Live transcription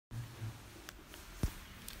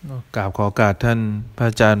กราบขอโอกาสท่านพระ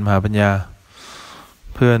อาจารย์มหาปัญญา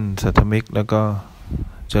เพื่อนสัทธมิกแล้วก็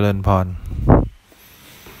เจริญพร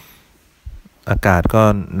อากาศก็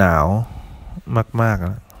หนาวมากๆแ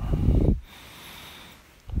ล้ว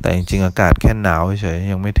แต่จริงๆอากาศแค่หนาวเฉย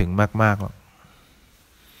ยังไม่ถึงมากๆหรอก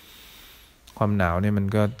ความหนาวเนี่ยมัน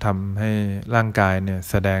ก็ทำให้ร่างกายเนี่ย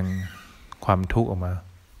แสดงความทุกข์ออกมา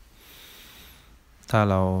ถ้า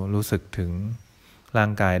เรารู้สึกถึงร่า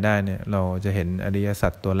งกายได้เนี่ยเราจะเห็นอริยสั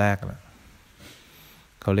จตัวแรกแล้ว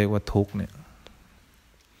เขาเรียกว่าทุกข์เนี่ย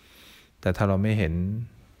แต่ถ้าเราไม่เห็น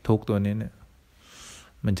ทุกข์ตัวนี้เนี่ย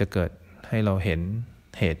มันจะเกิดให้เราเห็น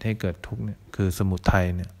เหตุให้เกิดทุกข์เนี่ยคือสมุทัย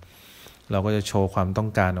เนี่ยเราก็จะโชว์ความต้อง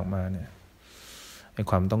การออกมาเนี่ยไอ้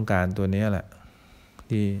ความต้องการตัวนี้แหละ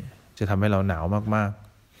ที่จะทำให้เราหนาวมาก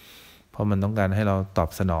ๆเพราะมันต้องการให้เราตอบ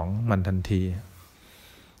สนองมันทันที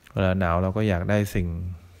เวลาหนาวเราก็อยากได้สิ่ง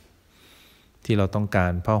ที่เราต้องกา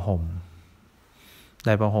รผ้าห่มไ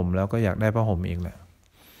ด้ผ้าห่มแล้วก็อยากได้ผ้าห่มอีกแหละ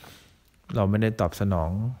เราไม่ได้ตอบสนอง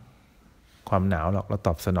ความหนาวหรอกเราต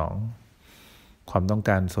อบสนองความต้อง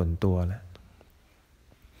การส่วนตัวแหละ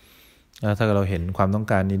แล้วถ้าเราเห็นความต้อง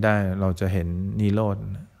การนี้ได้เราจะเห็นนิโรธ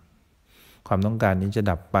ความต้องการนี้จะ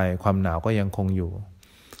ดับไปความหนาวก็ยังคงอยู่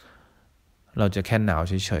เราจะแค่หนาว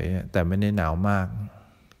เฉยๆแต่ไม่ได้หนาวมาก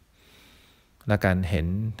และการเห็น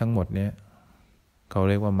ทั้งหมดนี้เขา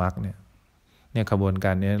เรียกว่ามรรคเนี่ยขบวนก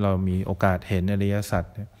ารนี้เรามีโอกาสเห็นอริยสัจ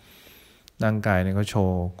ร่างกายเนี่ยเขาโช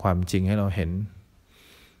ว์ความจริงให้เราเห็น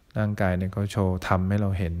ร่างกายเนี่ยเขาโชว์ธรรมให้เรา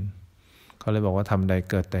เห็นเขาเลยบอกว่าธรรมใด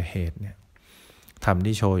เกิดแต่เหตุเนี่ยธรรม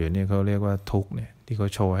ที่โชว์อยู่เนี่ยเขาเรียกว่าทุกข์เนี่ยที่เขา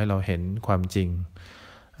โชว์ให้เราเห็นความจริง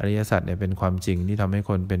อริยสัจเนี่ยเป็นความจริงที่ทำให้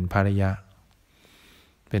คนเป็นพระอริยะ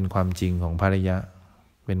เป็นความจริงของพระอริยะ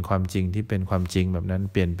เป็นความจริงที่เป็นความจริงแบบนั้น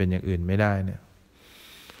เปลี่ยนเป็นอย่างอื่นไม่ได้เนี่ย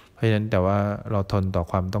เพราะฉะนั้นแต่ว่าเราทนต่อ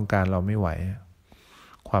ความต้องการเราไม่ไหว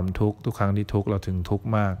ความทุกข์ทุกครั้งที่ทุกข์เราถึงทุกข์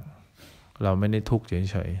มากเราไม่ได้ทุกข์เ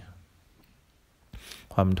ฉย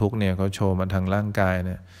ๆความทุกข์เนี่ยเขาโชว์มาทางร่างกายเ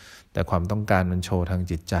นี่ยแต่ความต้องการมันโชว์ทาง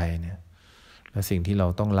จิตใจเนี่ยและสิ่งที่เรา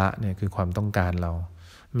ต้องละเนี่ยคือความต้องการเรา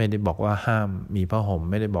ไม่ได้บอกว่าห้ามมีผ้าห่ม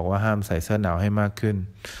ไม่ได้บอกว่าห้ามใส่เสื้อหนาวให้มากขึ้น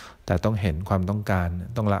แต่ต้องเห็นความต้องการ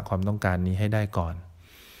ต้องละความต้องการนี้ให้ได้ก่อน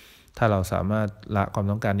ถ้าเราสามารถละความ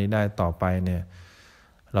ต้องการนี้ได้ต่อไปเนี่ย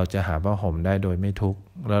เราจะหาผ้าห่มได้โดยไม่ทุกข์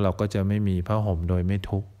แล้วเราก็จะไม่มีผ้าห่มโดยไม่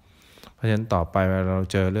ทุกข์เพราะฉะนั้นต่อไปเวลาเรา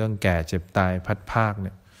เจอเรื่องแก่เจ็บตายพัดพรากเ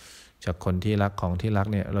นี่ยจากคนที่รักของที่รัก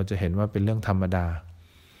เนี่ยเราจะเห็นว่าเป็นเรื่องธรรมดา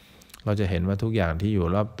เราจะเห็นว่าทุกอย่างที่อยู่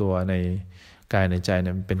รอบตัวในกายในใจเ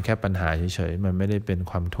นี่ยมันเป็นแค่ปัญหาเฉยๆมันไม่ได้เป็น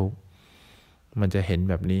ความทุกข์มันจะเห็น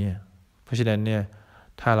แบบนี้เพราะฉะนั้นเนี่ย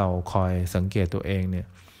ถ้าเราคอยสังเกตตัวเองเนี่ย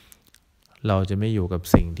เราจะไม่อยู่กับ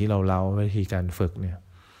สิ่งที่เราเล่าวิธีการฝึกเนี่ย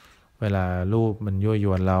เวลารูปมันยั่วย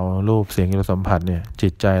วนเรารูปเสียงเราสัมผัสเนี่ยจิ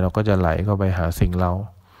ตใจเราก็จะไหลเข้าไปหาสิ่งเร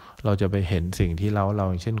าจะไปเห็นสิ่งที่เรา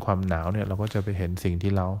อย่างเช่นความหนาวเนี่ยเราก็จะไปเห็นสิ่ง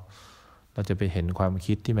ที่เราจะไปเห็นความ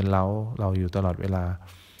คิดที่มันเราอยู่ตลอดเวลา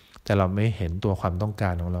แต่เราไม่เห็นตัวความต้องกา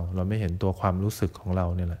รของเราไม่เห็นตัวความรู้สึกของเรา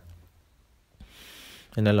เนี่ยแหละ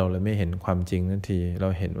เพราะนั้นเราเลยไม่เห็นความจริงทันทีเรา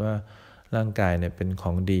เห็นว่าร่างกายเนี่ยเป็นข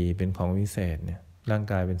องดีเป็นของวิเศษเนี่ยร่าง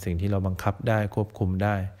กายเป็นสิ่งที่เราบังคับได้ควบคุมไ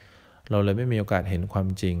ด้เราเลยไม่มีโอกาสเห็นความ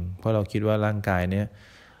จริงเพราะเราคิดว่าร่างกายเนี่ย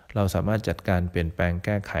เราสามารถจัดการเปลี่ยนแปลงแ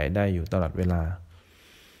ก้ไขได้อยู่ตลอดเวลา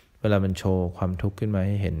มันโชว์ความทุกข์ขึ้นมาใ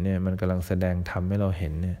ห้เห็นเนี่ยมันกำลังแสดงธรรมให้เราเห็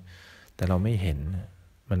นเนี่ยแต่เราไม่เห็น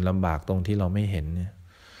มันลำบากตรงที่เราไม่เห็นเนี่ย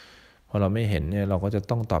พอเราไม่เห็นเนี่ยเราก็จะ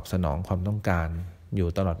ต้องตอบสนองความต้องการอยู่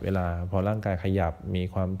ตลอดเวลาพอร่างกายขยับมี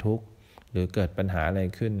ความทุกข์หรือเกิดปัญหาอะไร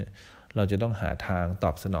ขึ้นเราจะต้องหาทางต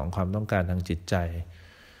อบสนองความต้องการทางจิตใจ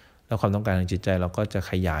แล้วความต้องการทางจิตใจเราก็จะ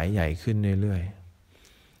ขยายใหญ่ขึ้นเรื่อย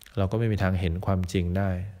ๆเราก็ไม่มีทางเห็นความจริงได้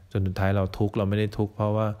จนสุดท้ายเราทุกข์เราไม่ได้ทุกข์เพรา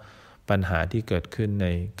ะว่าปัญหาที่เกิดขึ้นใน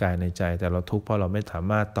กายในใจแต่เราทุกข์เพราะเราไม่สา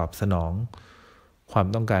มารถตอบสนองความ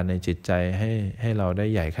ต้องการในจิตใจให้เราได้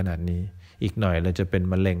ใหญ่ขนาดนี้อีกหน่อยเราจะเป็น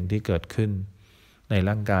มะเร็งที่เกิดขึ้นใน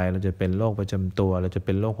ร่างกายเราจะเป็นโรคประจำตัวเราจะเ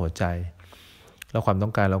ป็นโรคหัวใจแล้วความต้อ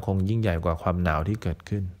งการเราคงยิ่งใหญ่กว่าความหนาวที่เกิด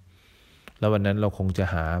ขึ้นแล้ววันนั้นเราคงจะ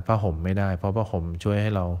หาผ้าห่มไม่ได้เพราะผ้าห่มช่วยใ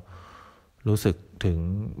ห้เรารู้สึกถึง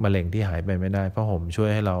มะเร็งที่หายไปไม่ได้ผ้าห่มช่วย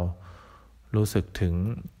ให้เรารู้สึกถึง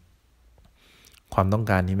ความต้อง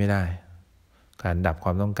การนี้ไม่ได้การดับคว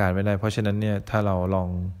ามต้องการไม่ได้เพราะฉะนั้นเนี่ยถ้าเราลอง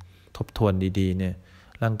ทบทวนดีๆเนี่ย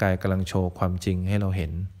ร่างกายกำลังโชว์ความจริงให้เราเห็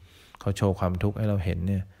นเขาโชว์ความทุกข์ให้เราเห็น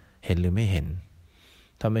เนี่ยเห็นหรือไม่เห็น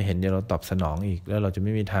ถ้าไม่เห็นเดี๋ยวเราตอบสนองอีกแล้วเราจะไ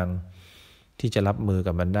ม่มีทางที่จะรับมือ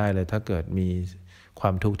กับมันได้เลยถ้าเกิดมีควา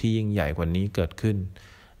มทุกข์ที่ยิ่งใหญ่กว่านี้เกิดขึ้น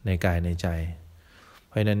ในกายในใจเ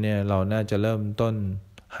พราะฉะนั้นเนี่ยเราน่าจะเริ่มต้น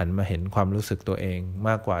หันมาเห็นความรู้สึกตัวเองม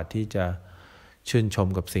ากกว่าที่จะชื่นชม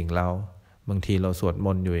กับสิ่งเราบางทีเราสวดม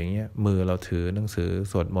นต์อยู่อย่างเงี้ยมือเราถือหนังสือ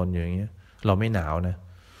สวดมนต์อยู่อย่างเงี้ยเราไม่หนาวนะ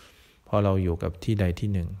พอเราอยู่กับที่ใดที่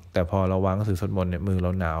หนึ่งแต่พอเราวางหนังสือสวดมนต์เนี่ยมือเร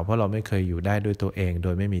าหนาวเพราะเราไม่เคยอยู่ได้ด้วยตัวเองโด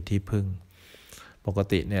ยไม่มีที่พึ่งปก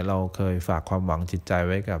ติเนี่ยเราเคยฝากความหวังจิตใจไ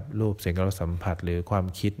ว้กับรูปเสียงรสสัมผัสหรือความ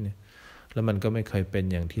คิดเนี่ยแล้วมันก็ไม่เคยเป็น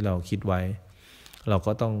อย่างที่เราคิดไว้เรา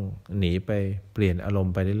ก็ต้องหนีไปเปลี่ยนอารม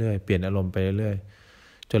ณ์ไปเรื่อยๆเปลี่ยนอารมณ์ไปเรื่อย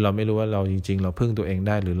ๆจนเราไม่รู้ว่าเราจริงๆเราพึ่งตัวเองไ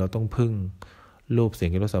ด้หรือเราต้องพึ่งรูปเสีย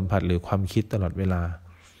งรสสัมผัสหรือความคิดตลอดเวลา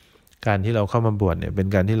การที่เราเข้ามาบวชเนี่ยเป็น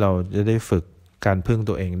การที่เราจะได้ฝึกการพึ่ง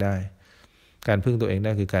ตัวเองได้การพึ่งตัวเองไ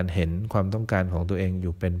ด้คือการเห็นความต้องการของตัวเองอ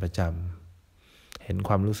ยู่เป็นประจำเห็นค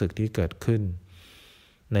วามรู้สึกที่เกิดขึ้น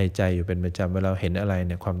ในใจอยู่เป็นประจำเวลาเห็นอะไรเ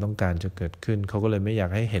นี่ยความต้องการจะเกิดขึ้นเขาก็เลยไม่อยา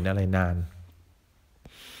กให้เห็นอะไรนาน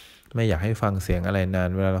ไม่อยากให้ฟังเสียงอะไรนาน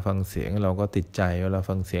เวลาเราฟังเสียงเราก็ติดใจเวลา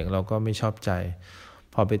ฟังเสียงเราก็ไม่ชอบใจ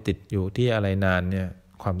พอไปติดอยู่ที่อะไรนานเนี่ย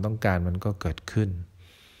ความต้องการมันก็เกิดขึ้น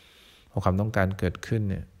พอความต้องการเกิดขึ้น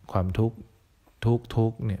เนี่ยความทุกข์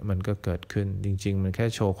เนี่ยมันก็เกิดขึ้นจริงๆมันแค่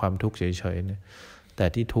โชว์ความทุกข์เฉยๆเนี่ยแต่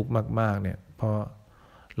ที่ทุกข์มากๆเนี่ยเพราะ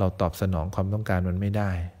เราตอบสนองความต้องการมันไม่ไ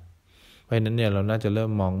ด้เพราะฉะนั้นเนี่ยเราน่าจะเริ่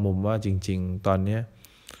มมองมุมว่าจริงๆตอนนี้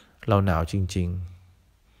เราหนาวจริง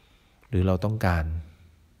ๆหรือเราต้องการ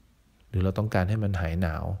ให้มันหายหน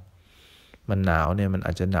าวมันหนาวเนี่ยมันอ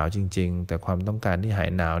าจจะหนาวจริงๆแต่ความต้องการที่หาย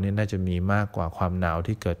หนาวเนี่ยน่าจะมีมากกว่าความหนาว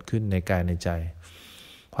ที่เกิดขึ้นในกายในใจ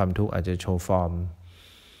ความทุกข์อาจจะโชว์ฟอร์ม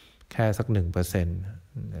แค่สัก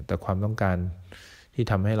 1% แต่ความต้องการที่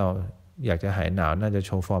ทำให้เราอยากจะหายหนาวน่าจะโ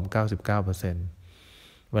ชว์ฟอร์ม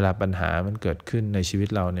 99% เวลาปัญหามันเกิดขึ้นในชีวิต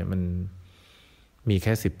เราเนี่ยมันมีแ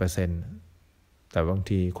ค่ 10% แต่บาง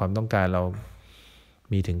ทีความต้องการเรา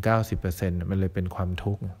มีถึง 90% มันเลยเป็นความ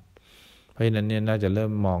ทุกข์เพราะฉะนั้นเนี่ยน่าจะเริ่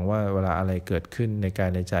มมองว่าเวลาอะไรเกิดขึ้นในกาย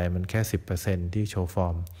ในใจมันแค่ 10% ที่โชว์ฟอ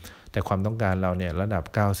ร์มแต่ความต้องการเราเนี่ยระดับ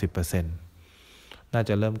 90%น่า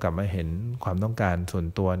จะเริ่มกลับมาเห็นความต้องการส่วน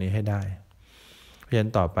ตัวนี้ให้ได้เพราะฉะนั้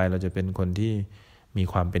นต่อไปเราจะเป็นคนที่มี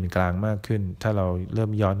ความเป็นกลางมากขึ้นถ้าเราเริ่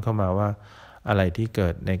มย้อนเข้ามาว่าอะไรที่เกิ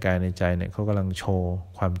ดในกายในใจเนี่ยเขากำลังโชว์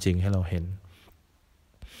ความจริงให้เราเห็น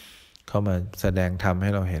เข้ามาแสดงธรรมให้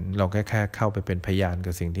เราเห็นเราแค่เข้าไปเป็นพยาน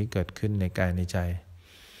กับสิ่งที่เกิดขึ้นในกายในใจ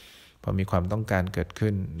พอมีความต้องการเกิด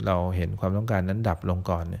ขึ้นเราเห็นความต้องการนั้นดับลง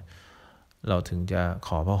ก่อนเนี่ยเราถึงจะข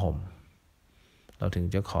อผ้าห่มเราถึง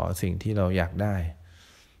จะขอสิ่งที่เราอยากได้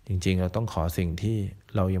จริงๆเราต้องขอสิ่งที่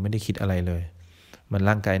เรายังไม่ได้คิดอะไรเลยมัน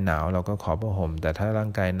ร่างกายหนาวเราก็ขอผ้าห่มแต่ถ้าร่า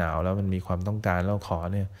งกายหนาวแล้วมันมีความต้องการเราขอ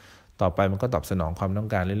เนี่ยต่อไปมันก็ตอบสนองความต้อง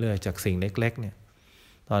การเรื่อยๆจากสิ่งเล็กๆเนี่ย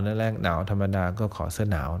ตอนแรกหนาวธรรมดาก็ขอเสื้อ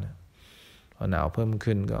หนาวเนี่ยพอหนาวเพิ่ม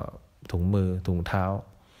ขึ้นก็ถุงมือถุงเท้า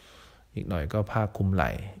อีกหน่อยก็ผ้าคลุมไห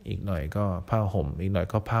ล่อีกหน่อยก็ผ้าห่มอีกหน่อย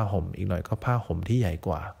ก็ผ้าห่มอีกหน่อยก็ผ้าห่มที่ใหญ่ก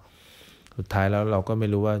ว่าสุดท้ายแล้วเราก็ไม่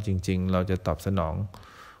รู้ว่าจริงๆเราจะตอบสนอง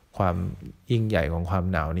ความยิ่งใหญ่ของความ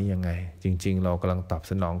หนาวนี้ยังไงจริงๆเรากำลังตอบ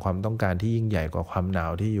สนองความต้องการที่ยิ่งใหญ่กว่าความหนา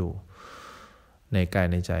วที่อยู่ในกาย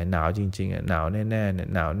ในใจหนาวจริงๆหนาวแน่ๆเนี่ย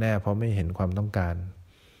หนาวแน่เพราะไม่เห็นความต้องการ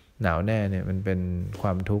หนาวแน่เนี่ยมันเป็นคว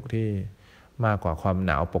ามทุกข์ที่มากกว่าความห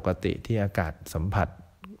นาวปกติที่อากาศสัมผัส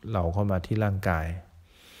เราเข้ามาที่ร่างกาย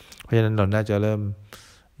เพราะฉะนั้นเราน่าจะเริ่ม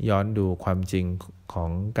ย้อนดูความจริงของ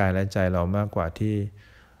กายและใจเรามากกว่าที่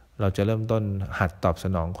เราจะเริ่มต้นหัดตอบส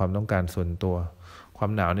นองความต้องการส่วนตัวคว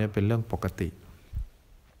ามหนาวเนี่ยเป็นเรื่องปกติ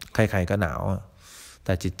ใครๆก็หนาวแ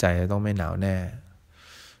ต่จิตใจต้องไม่หนาวแน่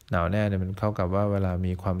เนี่ยมันเข้ากับว่าเวลา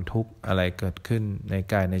มีความทุกข์อะไรเกิดขึ้นใน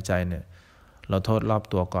กายในใจเนี่ยเราโทษรอบ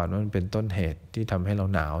ตัวก่อนว่ามันเป็นต้นเหตุที่ทำให้เรา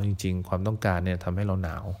หนาวจริงๆความต้องการเนี่ยทำให้เราหน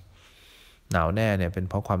าวแน่เนี่ยเป็น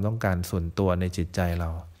เพราะความต้องการส่วนตัวในจิตใจเรา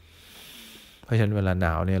เพราะฉะนั้นเวลาหน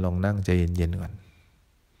าวเนี่ยลองนั่งใจเย็นๆก่อน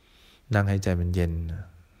นั่งให้ใจมันเย็น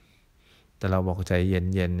แต่เราบอกใจเ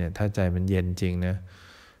ย็นๆเนี่ยถ้าใจมันเย็นจริงนะ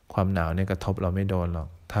ความหนาวเนี่ยกระทบเราไม่โดนหรอก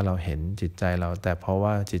ถ้าเราเห็นจิตใจเราแต่เพราะ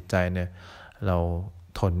ว่าจิตใจเนี่ยเรา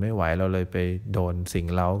ทนไม่ไหวเราเลยไปโดนสิ่ง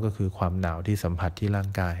เร้าก็คือความหนาวที่สัมผัสที่ร่าง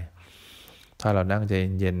กายถ้าเรานั่งใจ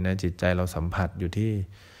เย็นๆนะจิตใจเราสัมผัสอ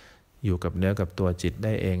ยู่กับเนื้อกับตัวจิตไ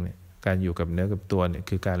ด้เองเนี่ยการอยู่กับเนื้อกับตัวเนี่ย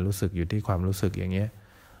คือการรู้สึกอยู่ที่ความรู้สึกอย่างเงี้ย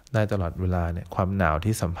ได้ตลอดเวลาเนี่ยความหนาว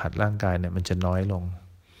ที่สัมผัสร่างกายเนี่ยมันจะน้อยลง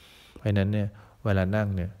เพราะฉะนั้นเนี่ยเวลานั่ง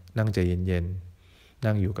เนี่ยนั่งใจเย็นๆ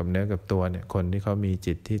นั่งอยู่กับเนื้อกับตัวเนี่ยคนที่เขามี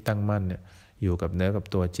จิตที่ตั้งมั่นเนี่ยอยู่กับเนื้อกับ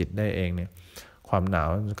ตัวจิตได้เองเนี่ยความหนาว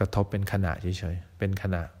กระทบเป็นขณะเฉยๆเป็นข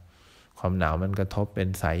ณะความหนาวมันกระทบเป็น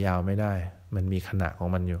สายยาวไม่ได้มันมีขณะของ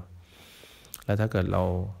มันอยู่แล้วถ้าเกิดเรา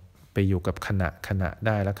ไปอยู่กับขณะไ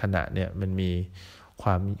ด้แล้วขณะเนี่ยมันมีคว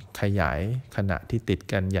ามขยายขณะที่ติด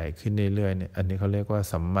กันใหญ่ขึ้นเรื่อยๆเนี่ยอันนี้เขาเรียกว่า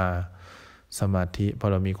สัมมาสมาธิพอ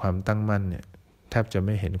เรามีความตั้งมั่นเนี่ยแทบจะไ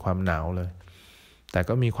ม่เห็นความหนาวเลยแต่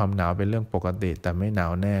ก็มีความหนาวเป็นเรื่องปกติแต่ไม่หนา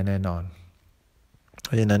วแน่นอนเพ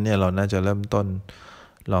ราะฉะนั้นเนี่ยเราน่าจะเริ่มต้น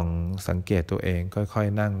ลองสังเกตตัวเองค่อย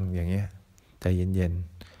ๆนั่งอย่างเงี้ยใจเย็น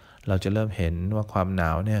ๆเราจะเริ่มเห็นว่าความหนา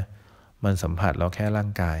วเนี่ย มันสัมผัสเราแค่ร่า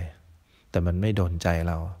งกายแต่มันไม่โดนใจ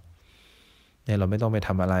เราเนี่ยเราไม่ต้องไปท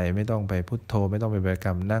ำอะไรไม่ต้องไปพุทโธไม่ต้องไปบริกร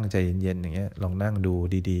รมนั่งใจเย็นๆอย่างเงี้ยลองนั่งดู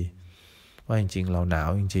ดีๆว่าจริงๆเราหนาว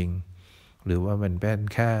จริงๆหรือว่ามันเป็น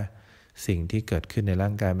แค่สิ่งที่เกิดขึ้นในร่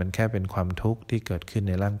างกายมันแค่เป็นความทุกข์ที่เกิดขึ้น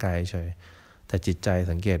ในร่างกายเฉยแต่จิตใจ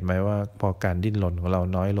สังเกตไหมว่าพอการดิ้นรนของเรา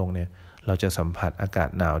น้อยลงเนี่ยเราจะสัมผัสอากาศ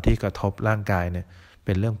หนาวที่กระทบร่างกายเนี่ยเ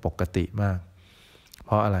ป็นเรื่องปกติมากเพ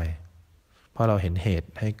ราะอะไรเพราะเราเห็นเหตุ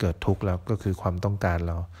ให้เกิดทุกข์แล้วก็คือความต้องการ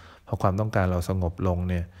เราพอความต้องการเราสงบลง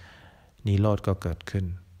เนี่ยนิโรธก็เกิดขึ้น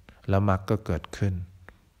แล้วมรรคก็เกิดขึ้น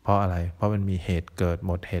เพราะอะไรเพราะมันมีเหตุเกิดห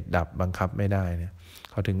มดเหตุดับบังคับไม่ได้เนี่ย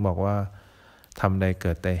เขาถึงบอกว่าทำใดเ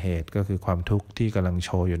กิดแต่เหตุก็คือความทุกข์ที่กำลังโช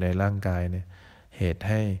ว์อยู่ในร่างกายเนี่ยเหตุ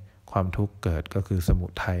ให้ความทุกข์เกิดก็คือสมุ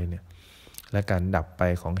ทัยเนี่ยและการดับไป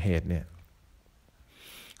ของเหตุเนี่ย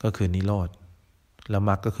ก็คือนิโรธแล้ว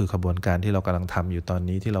มรรคก็คือขบวนการที่เรากำลังทำอยู่ตอน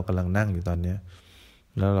นี้ที่เรากำลังนั่งอยู่ตอนนี้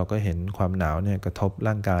แล้วเราก็เห็นความหนาวเนี่ยกระทบ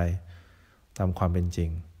ร่างกายตามความเป็นจริง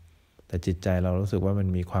แต่จิตใจเรารู้สึกว่ามัน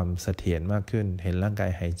มีความเสถียรมากขึ้นเห็นร่างกาย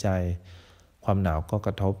หายใจความหนาวก็ก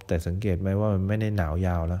ระทบแต่สังเกตไหมว่ามันไม่ได้หนาวย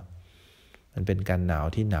าวแล้วมันเป็นการหนาว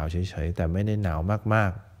ที่หนาวเฉยๆแต่ไม่ได้หนาวมา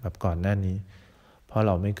กๆแบบก่อนหน้านี้เพราะเ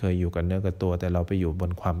ราไม่เคยอยู่กับเนื้อกับตัวแต่เราไปอยู่บ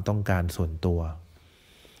นความต้องการส่วนตัว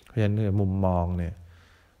เพราะฉะนั้นมุมมองเนี่ย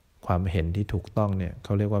ความเห็นที่ถูกต้องเนี่ยเข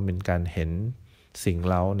าเรียกว่าเป็นการเห็นสิ่ง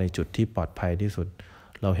เร้าในจุดที่ปลอดภัยที่สุด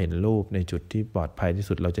เราเห็นรูปในจุดที่ปลอดภัยที่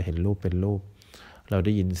สุดเราจะเห็นรูปเป็นรูปเราไ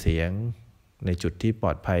ด้ยินเสียงในจุดที่ปล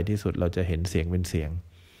อดภัยที่สุดเราจะเห็นเสียงเป็นเสียง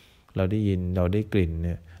เราได้ยินเราได้กลิ่นเ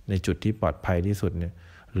นี่ยในจุดที่ปลอดภัยที่สุดเนี่ย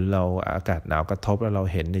หรือเราอากาศหนาวกระทบแล้วเรา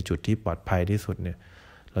เห็นในจุดที่ปลอดภัยที่สุดเนี่ย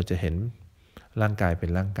เราจะเห็นร่างกายเป็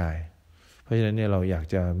นร่างกายเพราะฉะนั้นเนี่ยเราอยาก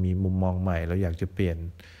จะมีมุมมองใหม่เราอยากจะเปลี่ยน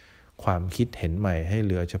ความคิดเห็นใหม่ให้เ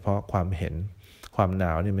หลือเฉพาะความเห็นความหน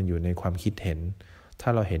าวเนี่ยมันอยู่ในความคิดเห็นถ้า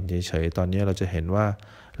เราเห็นเฉยๆตอนนี้เราจะเห็นว่า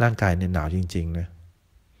ร่างกายเนี่ยหนาวจริงๆนะ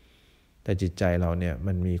แต่จิตใจเราเนี่ย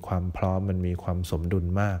มันมีความพร้อมมันมีความสมดุล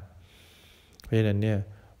มากเพราะฉะนั้นเนี่ย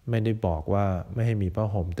ไม่ได้บอกว่าไม่ให้มีผ้า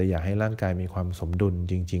ห่มแต่อยากให้ร่างกายมีความสมดุล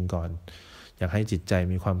จริงๆก่อนอยากให้จิตใจ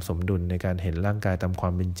มีความสมดุลในการเห็นร่างกายตามควา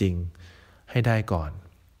มเป็นจริงให้ได้ก่อน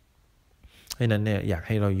เพราะฉะนั้นเนี่ยอยากใ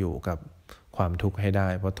ห้เราอยู่กับความทุกข์ให้ได้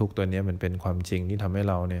เพราะทุกข์ตัวนี้มันเป็นความจริงที่ทำให้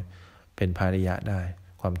เราเนี่ยเป็นภาริยะได้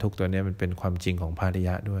ความทุกข์ตัวนี้มันเป็นความจริงของภาริย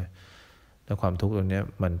ะด้วยและความทุกข์ตัวนี้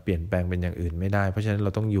มันเปลี่ยนแปลงเป็นอย่างอื่นไม่ได้เพราะฉะนั้นเร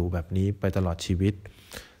าต้องอยู่แบบนี้ไปตลอดชีวิต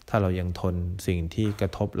ถ้าเรายังทนสิ่งที่กร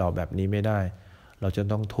ะทบเราแบบนี้ไม่ได้เราจะ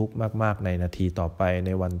ต้องทุกข์มากๆในนาทีต่อไปใน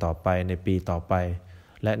วันต่อไปในปีต่อไป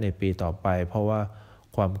และในปีต่อไปเพราะว่า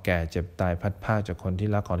ความแก่เจ็บตายพัดพรากจากคนที่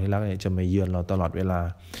รักของที่รักเนี่ยจะมาเยือนเราตลอดเวลา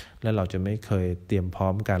และเราจะไม่เคยเตรียมพร้อ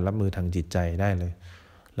มการรับมือทางจิตใจได้เลย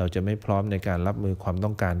เราจะไม่พร้อมในการรับมือความต้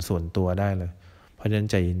องการส่วนตัวได้เลยเพราะฉะนั้น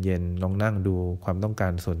ใจเย็นๆลองนั่งดูความต้องกา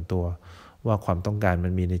รส่วนตัวว่าความต้องการมั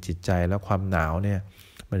นมีในจิตใจแล้วความหนาวเนี่ย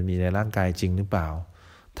มันมีในร่างกายจริงหรือเปล่า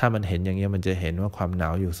ถ้ามันเห็นอย่างนี้มันจะเห็นว่าความหนา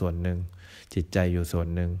วอยู่ส่วนหนึ่งจิตใจอยู่ส่วน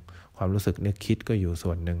หนึ่งความรู้สึกนึกคิดก็อยู่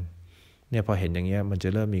ส่วนหนึ่งเนี่ยพอเห็นอย่างเงี้ยมันจะ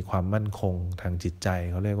เริ่มมีความมั่นคงทางจิตใจ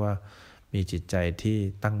เขาเรียกว่ามีจิตใจที่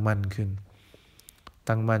ตั้งมั่นขึ้น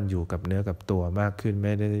ตั้งมั่นอยู่กับเนื้อกับตัวมากขึ้นไ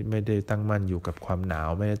ม่ได้ตั้งมั่นอยู่กับความหนาว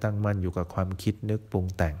ไม่ได้ตั้งมั่นอยู่กับความคิดนึกปรุง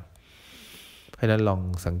แต่งเพราะฉะนั้นลอง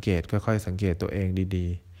สังเกตค่อยๆสังเกตตัวเองดี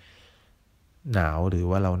ๆหนาวหรือ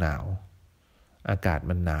ว่าเราหนาวอากาศ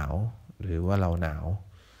มันหนาวหรือว่าเราหนาว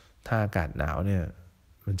ถ้าอากาศหนาวเนี่ย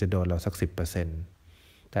มันจะโดนเราสัก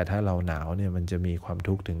 10%แต่ถ้าเราหนาวเนี่ยมันจะมีความ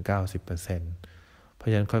ทุกข์ถึง 90% เพราะ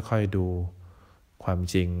ฉะนั้นค่อยๆดูความ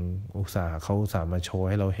จริงเขาอุตส่าห์มาโชว์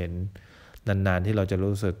ให้เราเห็นนานๆที่เราจะ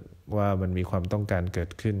รู้สึกว่ามันมีความต้องการเกิ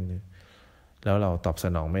ดขึ้นแล้วเราตอบส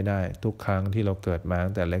นองไม่ได้ทุกครั้งที่เราเกิดมา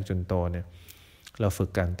ตั้งแต่เล็กจนโตเนี่ยเราฝึก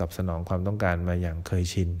การตอบสนองความต้องการมาอย่างเคย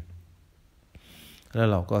ชินแล้ว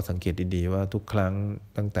เราก็สังเกตดีๆว่าทุกครั้ง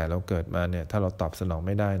ตั้งแต่เราเกิดมาเนี่ยถ้าเราตอบสนองไ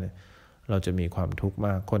ม่ได้เนี่ยเราจะมีความทุกข์ม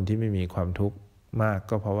ากคนที่ไม่มีความทุกข์มาก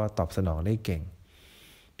ก็เพราะว่าตอบสนองได้เก่ง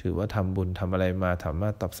ถือว่าทำบุญทำอะไรมาสามา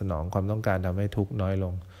รถตอบสนองความต้องการทำให้ทุกข์น้อยล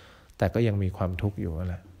งแต่ก็ยังมีความทุกข์อยู่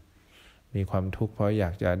แหละมีความทุกข์เพราะอยา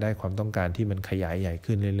กจะได้ความต้องการที่มันขยายใหญ่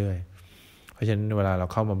ขึ้นเรื่อยๆเพราะฉะนั้นเวลาเรา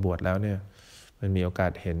เข้ามาบวชแล้วเนี่ยมันมีโอกา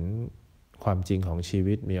สเห็นความจริงของชี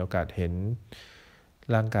วิตมีโอกาสเห็น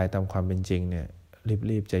ร่างกายตามความเป็นจริงเนี่ย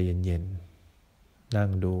รีบๆใจเย็นๆนั่ง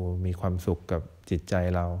ดูมีความสุขกับจิตใจ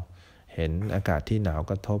เราเห็นอากาศที่หนาว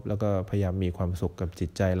กระทบแล้วก็พยายามมีความสุขกับจิต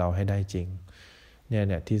ใจเราให้ได้จริงเนี่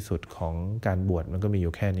ยที่สุดของการบวชมันก็มีอ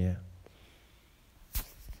ยู่แค่นี้